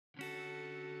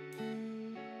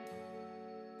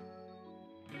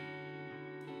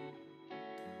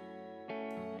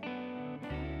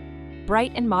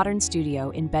Bright and modern studio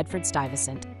in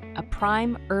Bedford-Stuyvesant, a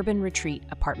prime urban retreat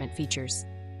apartment features.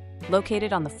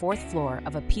 Located on the 4th floor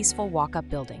of a peaceful walk-up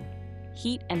building,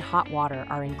 heat and hot water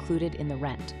are included in the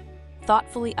rent.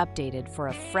 Thoughtfully updated for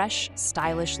a fresh,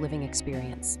 stylish living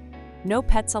experience. No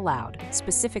pets allowed,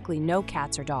 specifically no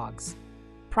cats or dogs.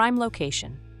 Prime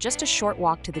location, just a short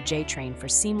walk to the J train for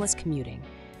seamless commuting.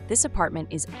 This apartment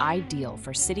is ideal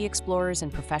for city explorers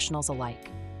and professionals alike.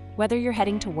 Whether you're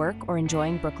heading to work or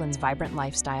enjoying Brooklyn's vibrant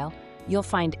lifestyle, you'll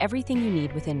find everything you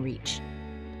need within reach.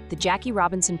 The Jackie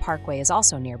Robinson Parkway is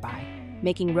also nearby,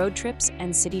 making road trips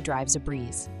and city drives a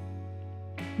breeze.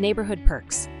 Neighborhood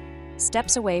perks.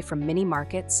 Steps away from mini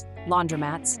markets,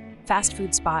 laundromats, fast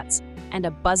food spots, and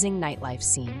a buzzing nightlife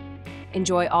scene.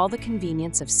 Enjoy all the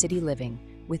convenience of city living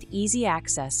with easy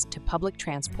access to public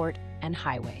transport and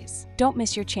highways. Don't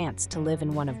miss your chance to live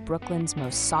in one of Brooklyn's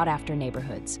most sought-after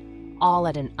neighborhoods, all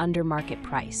at an under-market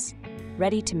price.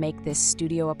 Ready to make this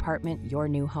studio apartment your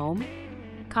new home?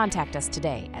 Contact us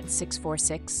today at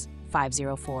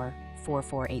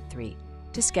 646-504-4483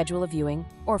 to schedule a viewing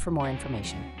or for more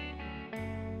information.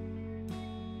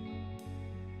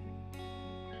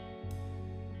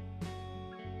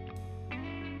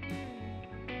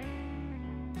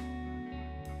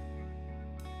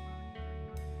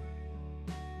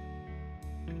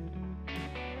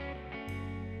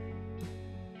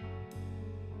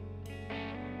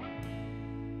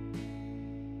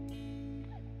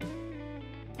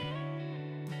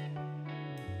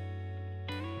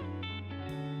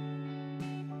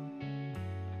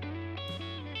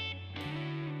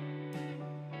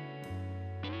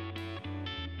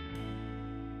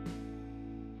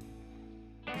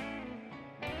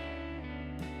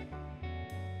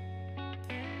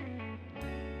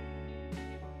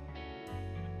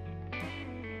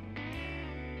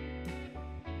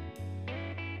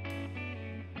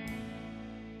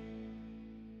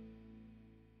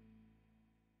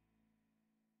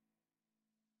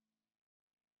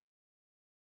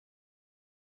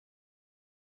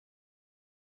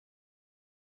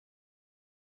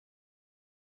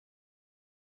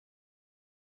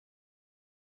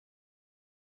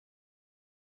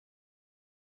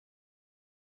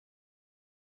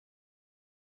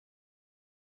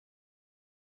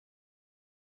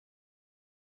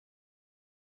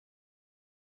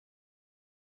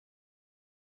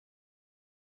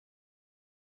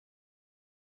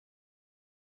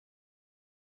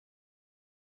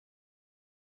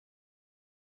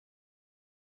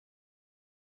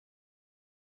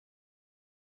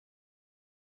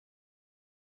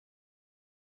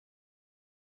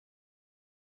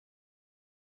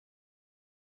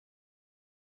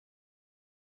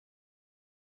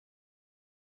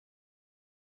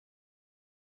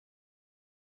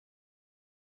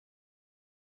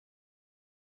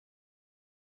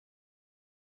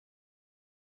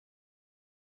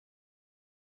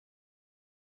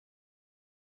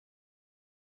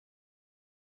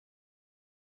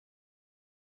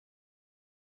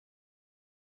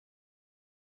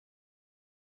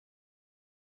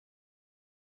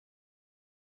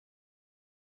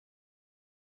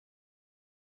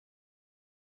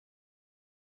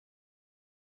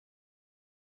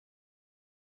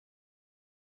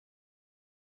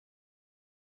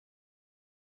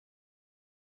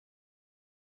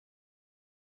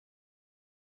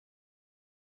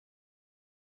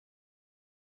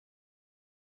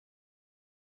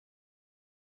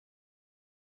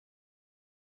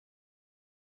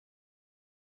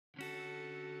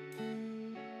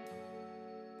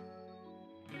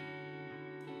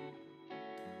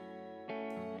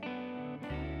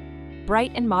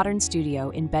 Bright and modern studio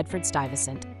in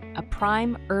Bedford-Stuyvesant, a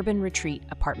prime urban retreat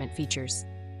apartment features.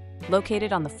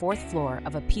 Located on the 4th floor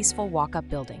of a peaceful walk-up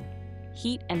building,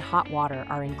 heat and hot water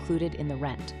are included in the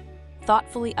rent.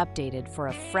 Thoughtfully updated for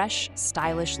a fresh,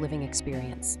 stylish living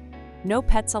experience. No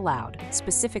pets allowed,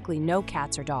 specifically no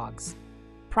cats or dogs.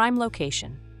 Prime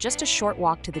location, just a short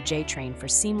walk to the J train for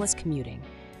seamless commuting.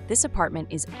 This apartment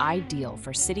is ideal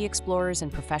for city explorers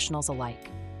and professionals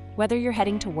alike. Whether you're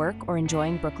heading to work or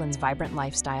enjoying Brooklyn's vibrant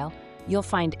lifestyle, you'll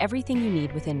find everything you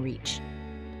need within reach.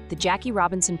 The Jackie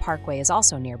Robinson Parkway is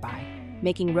also nearby,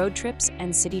 making road trips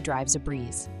and city drives a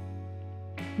breeze.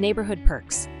 Neighborhood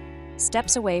perks.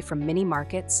 Steps away from mini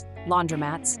markets,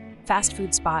 laundromats, fast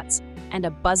food spots, and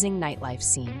a buzzing nightlife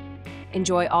scene.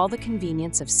 Enjoy all the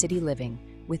convenience of city living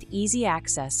with easy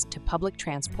access to public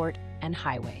transport and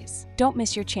highways. Don't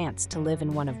miss your chance to live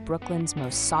in one of Brooklyn's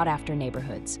most sought-after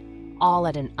neighborhoods, all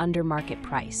at an under-market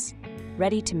price.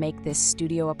 Ready to make this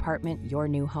studio apartment your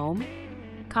new home?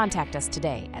 Contact us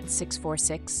today at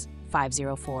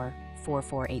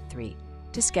 646-504-4483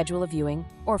 to schedule a viewing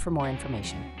or for more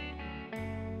information.